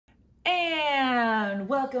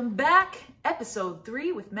Welcome back, episode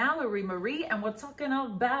 3 with Mallory Marie, and we're talking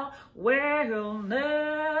about wellness.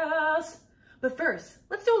 But first,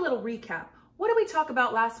 let's do a little recap. What did we talk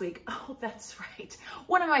about last week? Oh, that's right.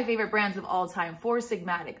 One of my favorite brands of all time, Four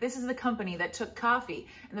Sigmatic. This is the company that took coffee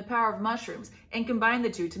and the power of mushrooms and combined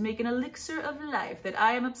the two to make an elixir of life that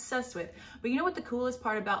I am obsessed with. But you know what the coolest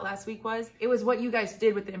part about last week was? It was what you guys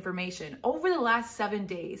did with the information. Over the last 7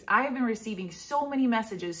 days, I have been receiving so many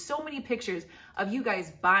messages, so many pictures of you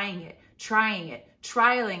guys buying it, trying it,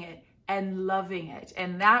 trialing it, and loving it.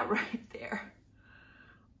 And that right there,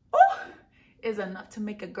 oh, is enough to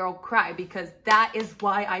make a girl cry, because that is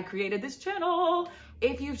why I created this channel.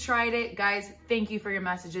 If you've tried it, guys, thank you for your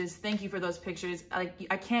messages. Thank you for those pictures. I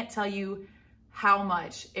can't tell you how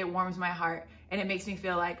much it warms my heart and it makes me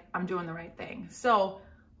feel like I'm doing the right thing. So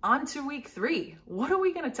on to week 3. What are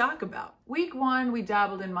we gonna talk about? Week 1, we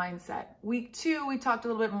dabbled in mindset. Week 2, we talked a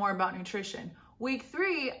little bit more about nutrition. Week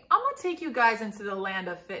 3, I'm gonna take you guys into the land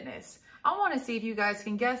of fitness. I want to see if you guys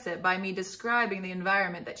can guess it by me describing the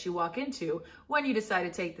environment that you walk into when you decide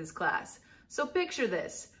to take this class. So picture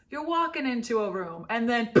this. You're walking into a room and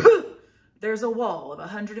then poof, there's a wall of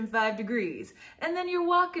 105 degrees. And then you're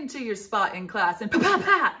walking to your spot in class and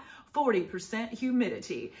 40%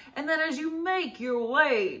 humidity. And then as you make your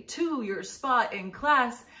way to your spot in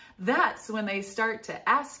class, that's when they start to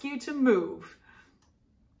ask you to move.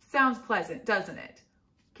 Sounds pleasant, doesn't it?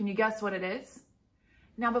 Can you guess what it is?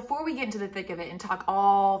 Now, before we get into the thick of it and talk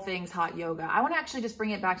all things hot yoga, I want to actually just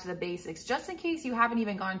bring it back to the basics, just in case you haven't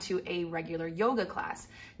even gone to a regular yoga class.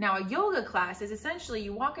 Now, a yoga class is essentially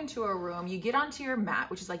you walk into a room, you get onto your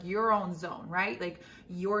mat, which is like your own zone, right? Like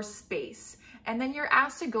your space. And then you're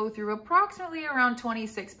asked to go through approximately around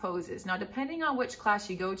 26 poses. Now, depending on which class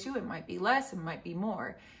you go to, it might be less, it might be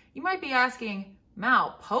more. You might be asking,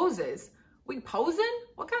 Mal, poses? We posing?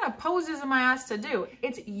 What kind of poses am I asked to do?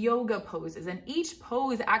 It's yoga poses, and each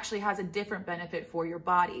pose actually has a different benefit for your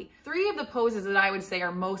body. 3 of the poses that I would say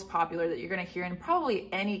are most popular that you're gonna hear in probably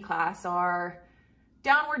any class are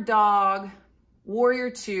downward dog, warrior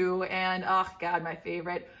 2, and oh God, my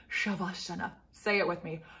favorite, shavasana. Say it with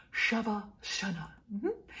me, shavasana.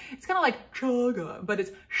 It's kind of like chaga, but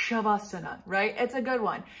it's shavasana, right? It's a good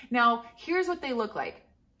one. Now, here's what they look like.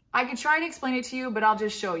 I could try to explain it to you, but I'll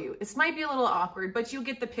just show you. This might be a little awkward, but you'll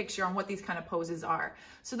get the picture on what these kind of poses are.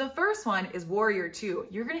 So the first one is warrior 2.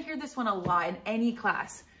 You're gonna hear this one a lot in any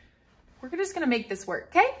class. We're just gonna make this work,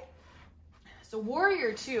 okay? So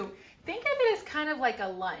warrior 2, think of it as kind of like a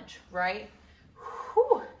lunge, right?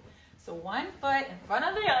 Whew. So one foot in front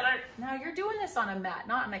of the other. Now you're doing this on a mat,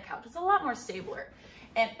 not on a couch. It's a lot more stabler.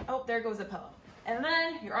 And oh, there goes the pillow. And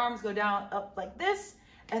then your arms go down, up like this,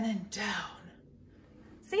 and then down.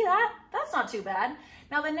 See that? That's not too bad.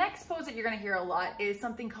 Now the next pose that you're gonna hear a lot is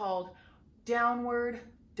something called downward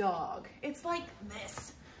dog. It's like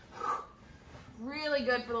this. Really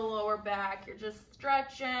good for the lower back. You're just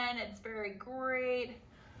stretching, it's very great.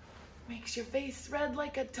 Makes your face red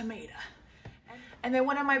like a tomato. And then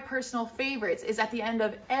one of my personal favorites is at the end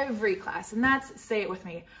of every class, and that's, say it with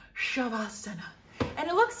me, shavasana. And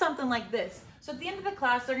it looks something like this. So at the end of the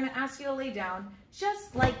class, they're gonna ask you to lay down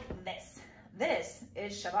just like this. This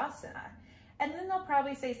is shavasana. And then they'll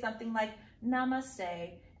probably say something like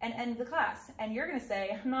namaste and end the class. And you're gonna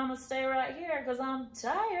say namaste right here because I'm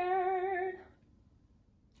tired.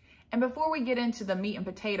 And before we get into the meat and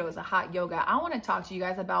potatoes of hot yoga, I wanna talk to you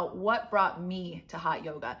guys about what brought me to hot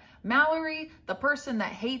yoga. Mallory, the person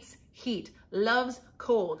that hates heat, loves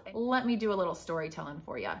cold. Let me do a little storytelling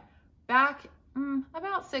for you. Back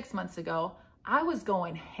about 6 months ago, I was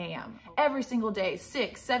going ham every single day,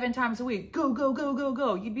 6, 7 times a week. Go, go, go, go,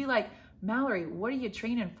 go. You'd be like, Mallory, what are you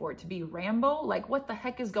training for? To be Rambo? Like, what the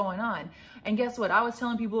heck is going on? And guess what? I was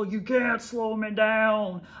telling people, you can't slow me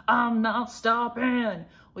down. I'm not stopping.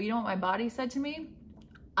 Well, you know what my body said to me?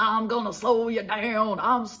 I'm gonna slow you down.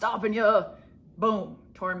 I'm stopping you. Boom,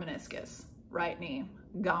 torn meniscus, right knee,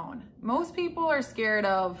 gone. Most people are scared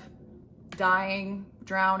of dying,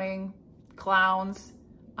 drowning, clowns.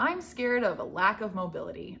 I'm scared of a lack of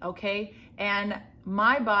mobility, okay? And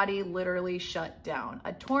my body literally shut down.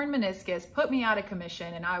 A torn meniscus put me out of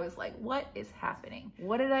commission, and I was like, what is happening?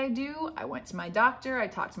 What did I do? I went to my doctor, I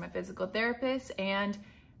talked to my physical therapist, and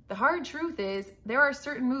the hard truth is there are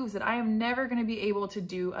certain moves that I am never gonna be able to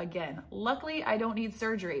do again. Luckily, I don't need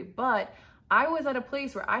surgery, but I was at a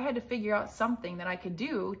place where I had to figure out something that I could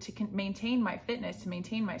do to maintain my fitness, to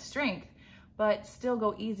maintain my strength, but still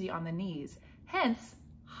go easy on the knees. Hence,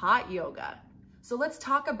 hot yoga. So let's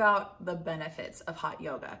talk about the benefits of hot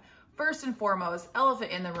yoga. First and foremost,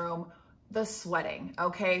 elephant in the room, the sweating,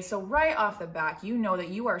 okay? So right off the bat, you know that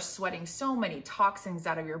you are sweating so many toxins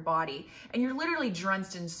out of your body, and you're literally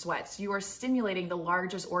drenched in sweat. So you are stimulating the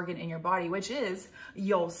largest organ in your body, which is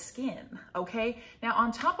your skin, okay? Now,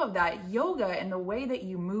 on top of that, yoga and the way that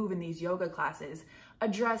you move in these yoga classes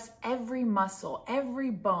address every muscle,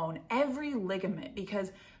 every bone, every ligament,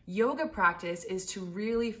 because yoga practice is to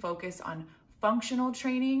really focus on functional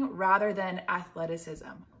training rather than athleticism.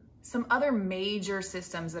 Some other major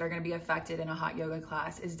systems that are going to be affected in a hot yoga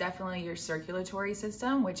class is definitely your circulatory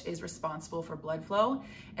system, which is responsible for blood flow,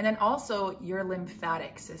 and then also your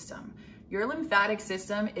lymphatic system. Your lymphatic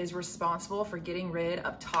system is responsible for getting rid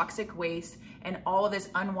of toxic waste and all of this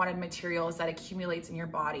unwanted materials that accumulates in your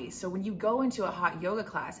body. So when you go into a hot yoga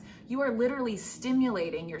class, you are literally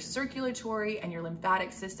stimulating your circulatory and your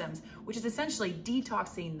lymphatic systems, which is essentially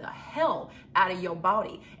detoxing the hell out of your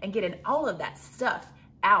body and getting all of that stuff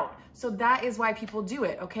out. So that is why people do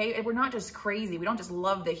it, okay? And we're not just crazy. We don't just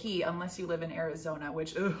love the heat unless you live in Arizona,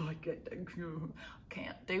 which, I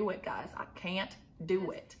can't do it, guys. I can't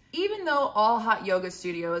do it. Even though all hot yoga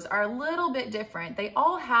studios are a little bit different, they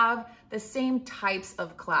all have the same types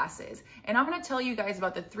of classes. And I'm gonna tell you guys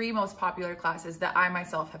about the 3 most popular classes that I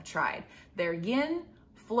myself have tried. They're yin,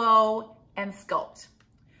 flow, and sculpt.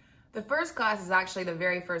 The first class is actually the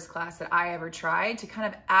very first class that I ever tried to kind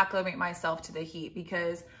of acclimate myself to the heat,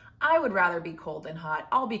 because I would rather be cold than hot.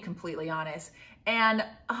 I'll be completely honest. And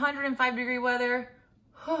 105-degree weather,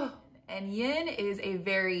 and yin is a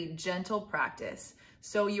very gentle practice.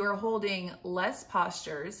 So you are holding less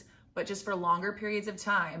postures, but just for longer periods of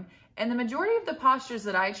time. And the majority of the postures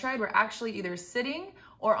that I tried were actually either sitting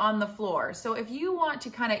or on the floor. So if you want to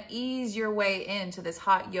kind of ease your way into this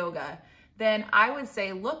hot yoga, then I would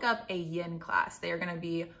say look up a yin class. They are going to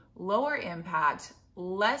be lower impact,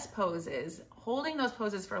 less poses, holding those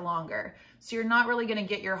poses for longer. So you're not really going to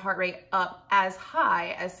get your heart rate up as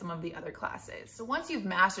high as some of the other classes. So once you've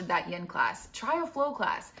mastered that yin class, try a flow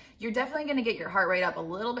class. You're definitely going to get your heart rate up a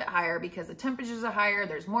little bit higher because the temperatures are higher,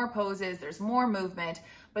 there's more poses, there's more movement.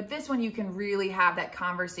 But this one, you can really have that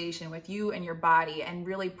conversation with you and your body and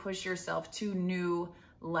really push yourself to new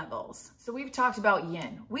levels. So we've talked about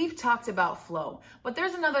yin, we've talked about flow, but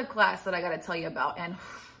there's another class that I got to tell you about, and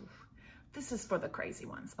this is for the crazy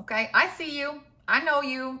ones, okay? I see you, I know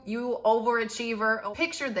you, you overachiever. Oh,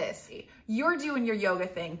 picture this, you're doing your yoga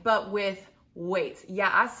thing, but with weights.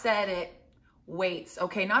 Yeah, I said it, weights,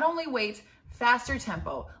 okay? Not only weights, faster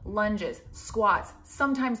tempo, lunges, squats,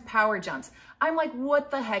 sometimes power jumps. I'm like,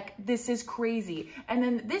 what the heck? This is crazy. And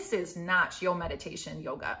then this is not your meditation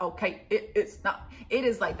yoga, okay? It's not. It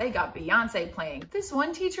is like they got Beyonce playing. This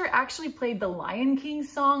one teacher actually played the Lion King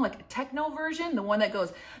song, like a techno version, the one that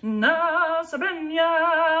goes, Na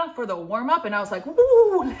Sabenya, for the warm up. And I was like,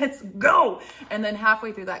 woo, let's go. And then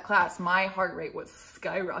halfway through that class, my heart rate was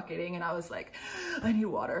skyrocketing. And I was like, I need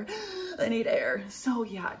water, I need air. So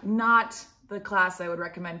yeah, not the class I would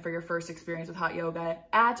recommend for your first experience with hot yoga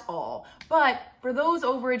at all. But for those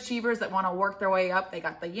overachievers that want to work their way up, they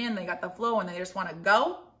got the yin, they got the flow, and they just want to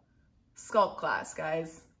go, sculpt class,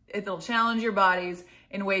 guys. It'll challenge your bodies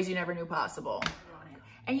in ways you never knew possible.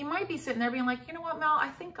 And you might be sitting there being like, you know what, Mel, I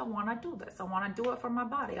think I want to do this. I want to do it for my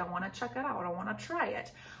body. I want to check it out. I want to try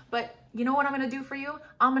it. But you know what I'm going to do for you?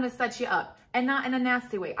 I'm going to set you up, and not in a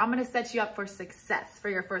nasty way. I'm going to set you up for success for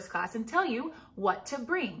your first class and tell you what to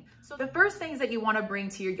bring. So the first things that you want to bring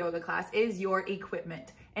to your yoga class is your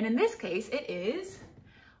equipment. And in this case, it is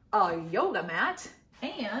a yoga mat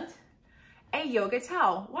and a yoga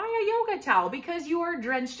towel. Why a yoga towel? Because you are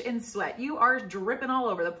drenched in sweat. You are dripping all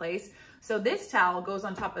over the place. So this towel goes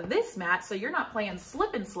on top of this mat, so you're not playing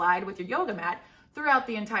slip and slide with your yoga mat throughout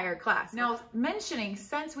the entire class. Now, mentioning,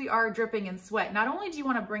 since we are dripping in sweat, not only do you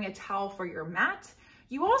want to bring a towel for your mat,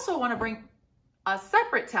 you also want to bring a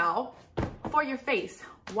separate towel for your face.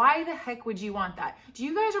 Why the heck would you want that? Do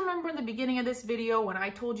you guys remember in the beginning of this video when I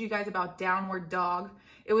told you guys about downward dog?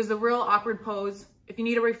 It was a real awkward pose. If you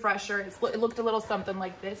need a refresher, it looked a little something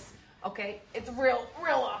like this. Okay, it's real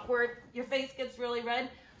awkward. Your face gets really red.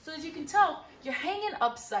 So as you can tell, you're hanging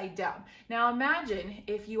upside down. Now imagine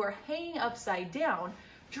if you are hanging upside down,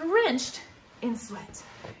 drenched in sweat.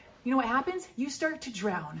 You know what happens? You start to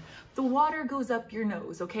drown. The water goes up your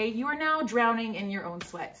nose, okay? You are now drowning in your own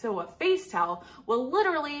sweat. So a face towel will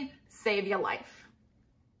literally save your life.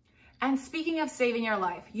 And speaking of saving your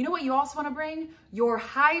life, you know what you also want to bring? Your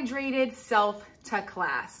hydrated self to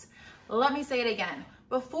class. Let me say it again.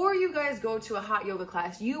 Before you guys go to a hot yoga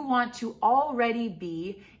class, you want to already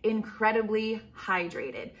be incredibly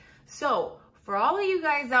hydrated. So for all of you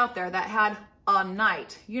guys out there that had a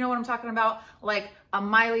night, you know what I'm talking about? Like a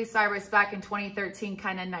Miley Cyrus back in 2013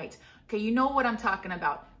 kind of night. Okay, you know what I'm talking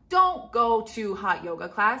about. Don't go to hot yoga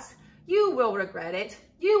class. You will regret it.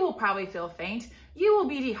 You will probably feel faint. You will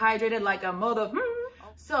be dehydrated like a mother.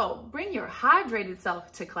 So bring your hydrated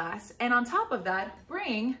self to class. And on top of that,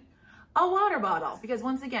 bring a water bottle. Because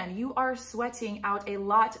once again, you are sweating out a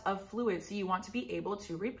lot of fluid. So you want to be able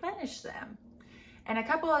to replenish them. And a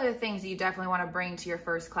couple other things that you definitely want to bring to your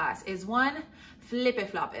first class is one, flippy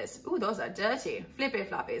floppies. Ooh, those are dirty. Flippy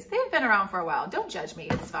floppies. They've been around for a while. Don't judge me.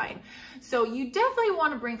 It's fine. So you definitely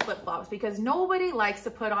want to bring flip flops because nobody likes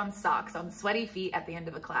to put on socks on sweaty feet at the end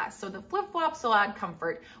of a class. So the flip flops will add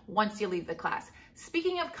comfort once you leave the class.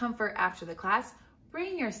 Speaking of comfort after the class,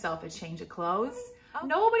 bring yourself a change of clothes.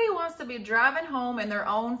 Nobody wants to be driving home in their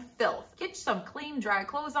own filth. Get some clean, dry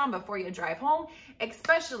clothes on before you drive home,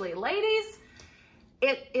 especially ladies.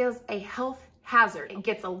 It is a health hazard. It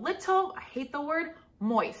gets a little, I hate the word,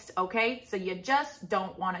 moist, okay? So you just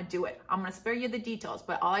don't want to do it. I'm going to spare you the details,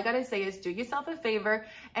 but all I got to say is do yourself a favor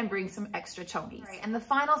and bring some extra chonies. Right, and the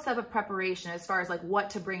final step of preparation as far as like what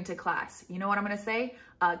to bring to class, you know what I'm going to say?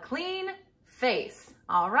 A clean face.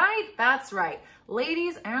 All right, that's right.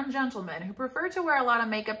 Ladies and gentlemen who prefer to wear a lot of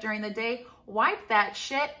makeup during the day, wipe that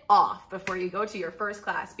shit off before you go to your first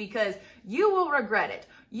class because you will regret it.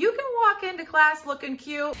 You can walk into class looking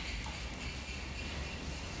cute,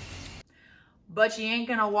 but you ain't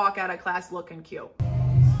gonna walk out of class looking cute.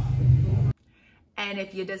 And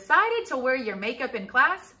if you decided to wear your makeup in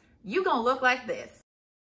class, you gonna look like this.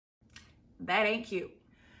 That ain't cute.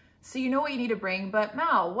 So you know what you need to bring, but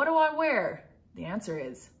Mal, what do I wear? The answer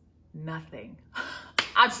is nothing.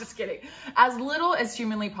 I'm just kidding. As little as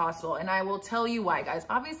humanly possible. And I will tell you why, guys.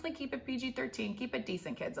 Obviously, keep it PG-13, keep it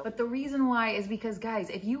decent, kids. But the reason why is because, guys,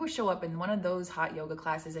 if you show up in one of those hot yoga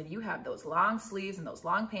classes and you have those long sleeves and those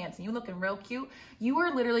long pants and you looking real cute, you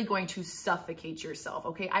are literally going to suffocate yourself,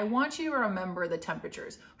 okay? I want you to remember the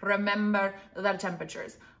temperatures. Remember the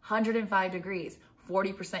temperatures. 105 degrees.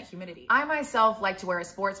 40% humidity. I myself like to wear a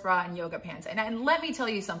sports bra and yoga pants. And let me tell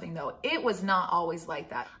you something though, it was not always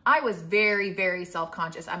like that. I was very, very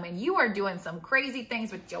self-conscious. I mean, you are doing some crazy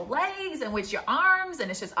things with your legs and with your arms and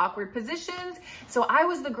it's just awkward positions. So I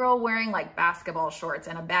was the girl wearing like basketball shorts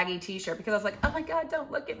and a baggy t-shirt because I was like, oh my God,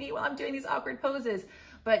 don't look at me while I'm doing these awkward poses.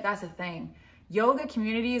 But that's the thing. Yoga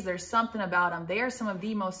communities, there's something about them. They are some of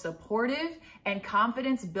the most supportive and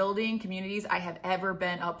confidence building communities I have ever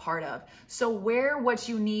been a part of. So wear what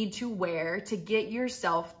you need to wear to get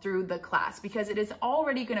yourself through the class because it is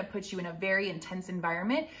already going to put you in a very intense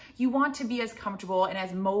environment. You want to be as comfortable and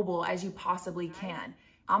as mobile as you possibly can.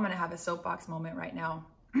 I'm going to have a soapbox moment right now.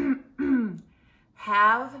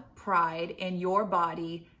 Have pride in your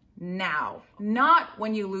body now, not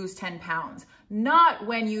when you lose 10 pounds, not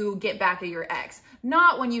when you get back at your ex,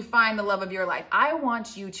 not when you find the love of your life. I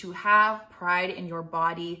want you to have pride in your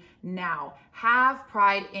body now. Have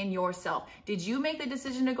pride in yourself. Did you make the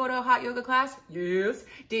decision to go to a hot yoga class? Yes.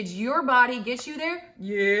 Did your body get you there?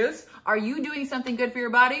 Yes. Are you doing something good for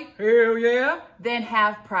your body? Hell yeah. Then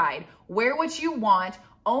have pride. Wear what you want.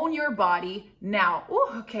 Own your body now.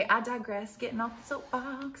 Ooh, okay, I digress. Getting off the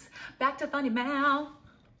soapbox. Back to Funny Mal.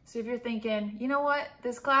 So if you're thinking, you know what,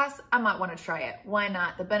 this class, I might want to try it. Why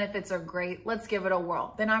not? The benefits are great. Let's give it a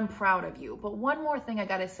whirl. Then I'm proud of you. But one more thing I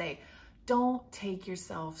got to say, don't take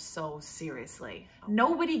yourself so seriously.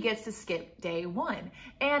 Nobody gets to skip day one.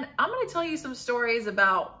 And I'm going to tell you some stories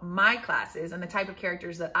about my classes and the type of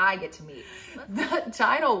characters that I get to meet. The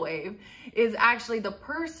tidal wave is actually the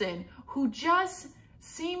person who just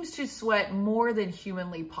seems to sweat more than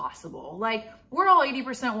humanly possible. Like, we're all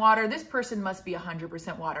 80% water. This person must be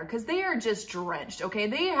 100% water because they are just drenched, okay?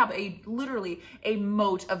 They have literally a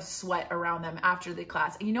moat of sweat around them after the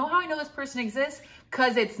class. And you know how I know this person exists?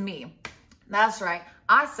 Because it's me. That's right.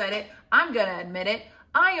 I said it. I'm going to admit it.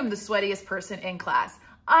 I am the sweatiest person in class.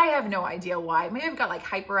 I have no idea why. Maybe I've got like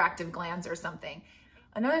hyperactive glands or something.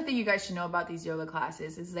 Another thing you guys should know about these yoga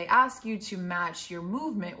classes is they ask you to match your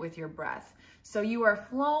movement with your breath. So you are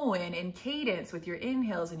flowing in cadence with your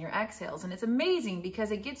inhales and your exhales. And it's amazing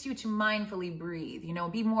because it gets you to mindfully breathe, you know,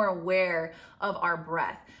 be more aware of our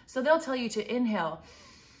breath. So they'll tell you to inhale,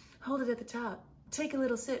 hold it at the top, take a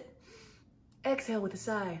little sip, exhale with a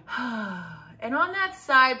sigh. And on that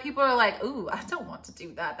side, people are like, ooh, I don't want to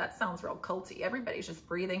do that. That sounds real culty. Everybody's just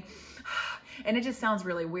breathing. And it just sounds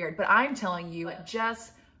really weird. But I'm telling you,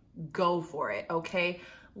 just go for it, okay?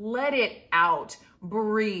 Let it out.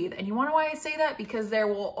 Breathe. And you want to know why I say that? Because there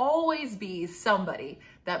will always be somebody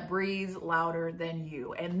that breathes louder than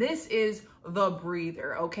you. And this is the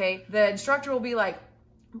breather, okay? The instructor will be like,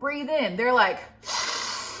 breathe in. They're like,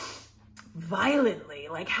 violently.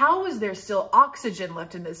 Like, how is there still oxygen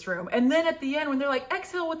left in this room? And then at the end, when they're like,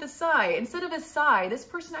 exhale with a sigh, instead of a sigh, this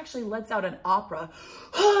person actually lets out an opera.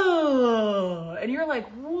 And you're like,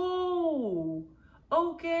 whoa,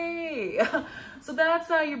 okay. So that's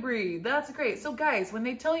how you breathe. That's great. So guys, when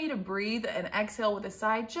they tell you to breathe and exhale with a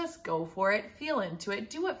sigh, just go for it. Feel into it.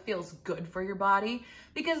 Do what feels good for your body,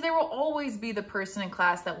 because there will always be the person in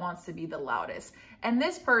class that wants to be the loudest. And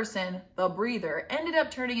this person, the breather, ended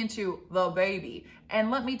up turning into the baby.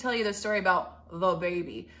 And let me tell you the story about the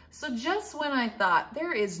baby. So just when I thought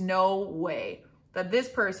there is no way that this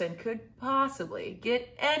person could possibly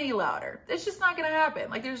get any louder, it's just not gonna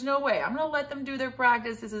happen. Like, there's no way. I'm gonna let them do their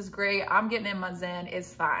practice. This is great. I'm getting in my zen.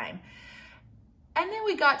 It's fine. And then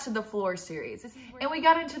we got to the floor series, and we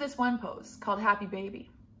got into this one pose called Happy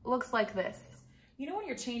Baby. Looks like this. You know when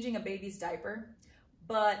you're changing a baby's diaper,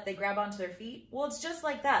 but they grab onto their feet? Well, it's just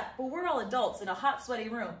like that, but we're all adults in a hot, sweaty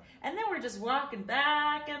room, and then we're just rocking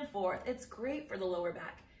back and forth. It's great for the lower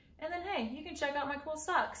back. And then, hey, you can check out my cool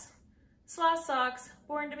socks. Sloth socks,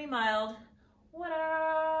 born to be mild. What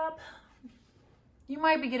up? You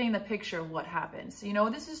might be getting the picture of what happens. You know,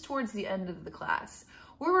 this is towards the end of the class.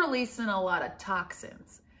 We're releasing a lot of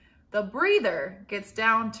toxins. The breather gets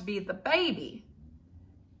down to be the baby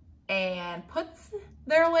and puts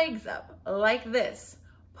their legs up like this,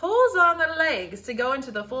 pulls on their legs to go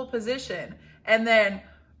into the full position, and then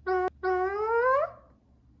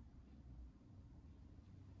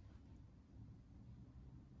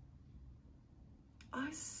I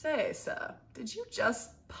say, sir, did you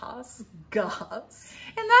just pass gas?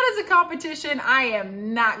 And that is a competition I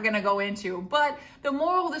am not gonna go into, but the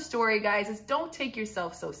moral of the story, guys, is don't take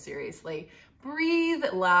yourself so seriously. Breathe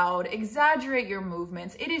loud, exaggerate your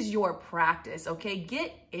movements. It is your practice, okay?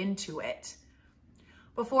 Get into it.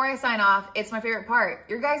 Before I sign off, it's my favorite part,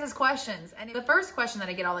 your guys' questions. And the first question that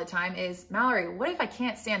I get all the time is, Mallory, what if I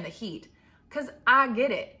can't stand the heat? Because I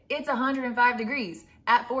get it. It's 105 degrees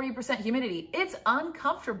at 40% humidity. It's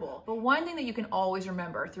uncomfortable. But one thing that you can always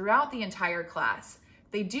remember throughout the entire class,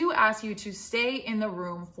 they do ask you to stay in the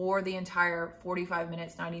room for the entire 45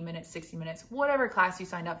 minutes, 90 minutes, 60 minutes, whatever class you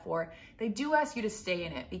signed up for. They do ask you to stay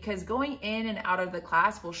in it, because going in and out of the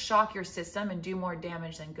class will shock your system and do more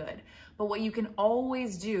damage than good. But what you can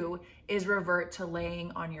always do is revert to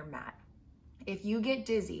laying on your mat. If you get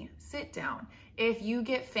dizzy, sit down. If you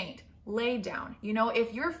get faint, lay down. You know,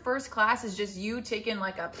 if your first class is just you taking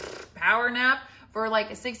like a power nap for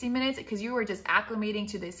like 60 minutes because you were just acclimating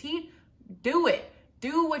to this heat, do it.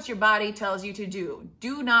 Do what your body tells you to do.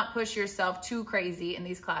 Do not push yourself too crazy in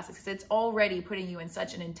these classes, because it's already putting you in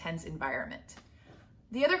such an intense environment.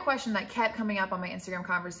 The other question that kept coming up on my Instagram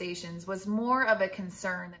conversations was more of a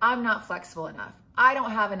concern. I'm not flexible enough. I don't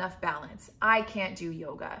have enough balance. I can't do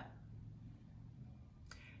yoga.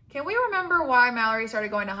 Can we remember why Mallory started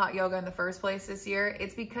going to hot yoga in the first place this year?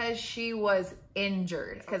 It's because she was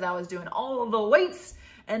injured, because I was doing all of the weights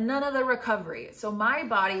and none of the recovery. So my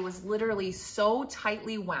body was literally so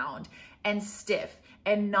tightly wound and stiff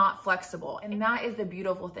and not flexible. And that is the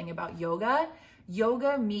beautiful thing about yoga.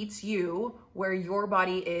 Yoga meets you where your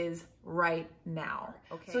body is right now.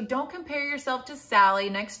 Okay. So don't compare yourself to Sally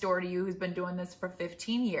next door to you, who's been doing this for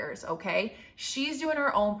 15 years, okay? She's doing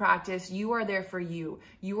her own practice. You are there for you.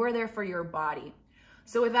 You are there for your body.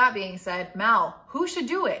 So with that being said, Mal, who should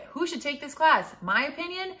do it? Who should take this class? My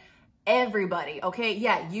opinion, everybody, okay?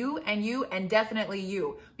 Yeah, you and definitely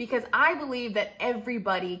you, because I believe that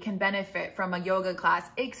everybody can benefit from a yoga class,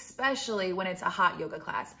 especially when it's a hot yoga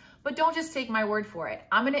class. But don't just take my word for it.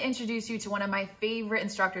 I'm gonna introduce you to one of my favorite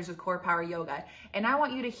instructors with Core Power Yoga, and I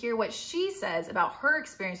want you to hear what she says about her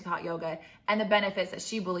experience with hot yoga and the benefits that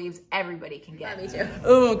she believes everybody can get. Me too.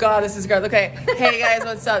 Oh God, this is gross. Okay, hey guys,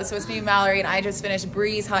 what's up? So it's me, Mallory, and I just finished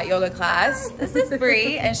Bree's hot yoga class. This is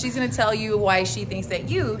Bree, and she's gonna tell you why she thinks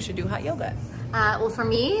that you should do hot yoga. Well, for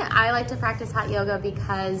me, I like to practice hot yoga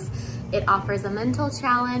because it offers a mental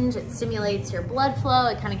challenge, it stimulates your blood flow,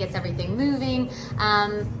 it kind of gets everything moving,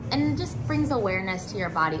 and just brings awareness to your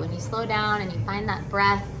body when you slow down and you find that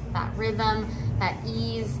breath, that rhythm, that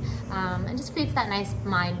ease, and just creates that nice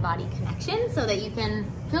mind-body connection so that you can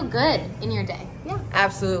feel good in your day. Yeah.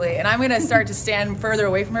 Absolutely. And I'm going to start to stand further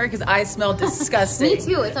away from her because I smell disgusting. Me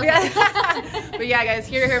too. It's okay. Yeah. But yeah, guys,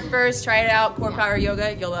 here first. Try it out. Core Power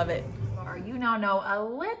Yoga. You'll love it. You now know a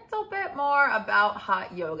little bit more about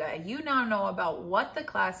hot yoga. You now know about what the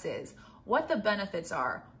class is, what the benefits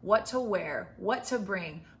are, what to wear, what to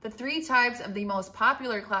bring, the 3 types of the most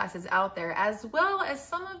popular classes out there, as well as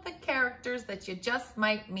some of the characters that you just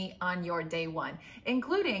might meet on your day 1,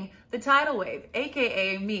 including the tidal wave,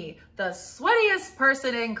 aka me, the sweatiest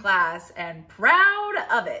person in class and proud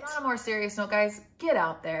of it. On a more serious note, guys, get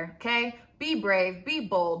out there, okay? Be brave, be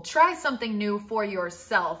bold, try something new for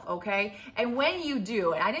yourself, okay? And when you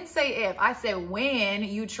do, and I didn't say if, I said when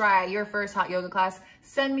you try your first hot yoga class,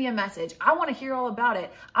 send me a message. I wanna hear all about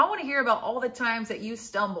it. I wanna hear about all the times that you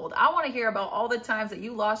stumbled. I wanna hear about all the times that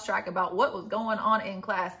you lost track about what was going on in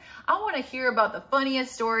class. I wanna hear about the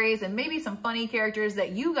funniest stories and maybe some funny characters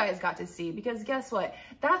that you guys got to see, because guess what?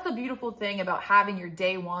 That's the beautiful thing about having your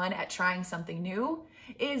day 1 at trying something new,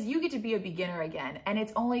 is you get to be a beginner again, and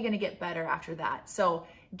it's only gonna get better after that. So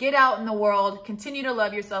get out in the world, continue to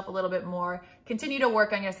love yourself a little bit more, continue to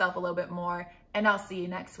work on yourself a little bit more, and I'll see you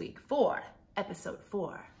next week for episode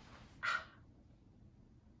 4.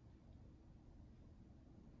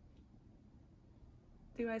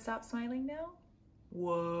 Do I stop smiling now?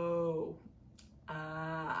 Whoa.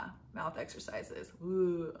 Mouth exercises.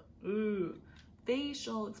 Ooh.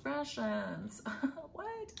 Facial expressions.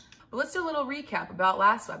 What? But let's do a little recap about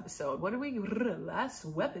last episode. Last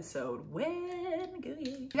episode,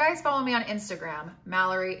 you guys follow me on Instagram,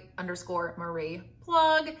 Mallory_Marie,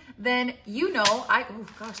 plug. Then you know, oh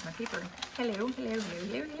gosh, my paper. Hello.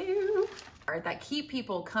 That keep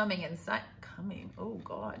people coming inside, oh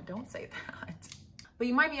God, don't say that. But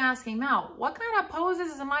you might be asking, Mal, what kind of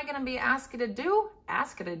poses am I gonna be asked to do?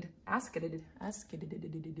 Asked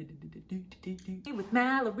with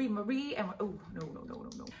Mallory Marie, and oh,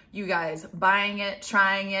 no. You guys, buying it,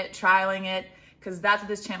 trying it, trialing it, because that's what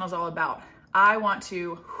this channel is all about. I want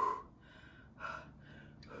to,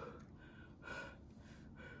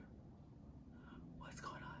 what's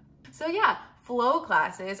going on? So yeah, flow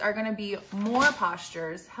classes are gonna be more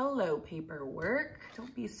postures. Hello, paperwork.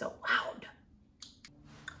 Don't be so loud.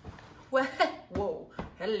 Whoa,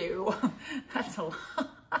 hello. That's a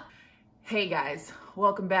lot. Hey guys,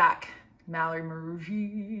 welcome back. Mallory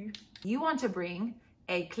Marie. You want to bring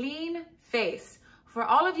a clean face. For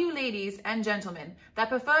all of you ladies and gentlemen that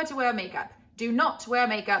prefer to wear makeup, do not wear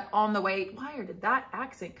makeup on the way. Where did that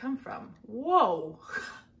accent come from? Whoa,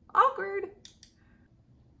 awkward.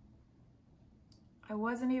 I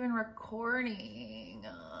wasn't even recording.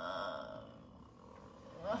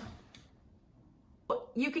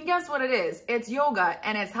 You can guess what it is. It's yoga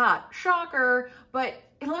and it's hot. Shocker. But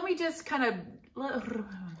let me just kind of...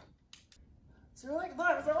 So like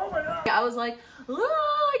that. Oh my God. I was like,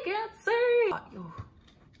 oh, I can't see.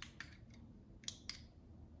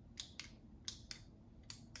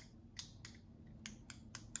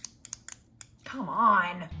 Come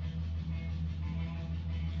on.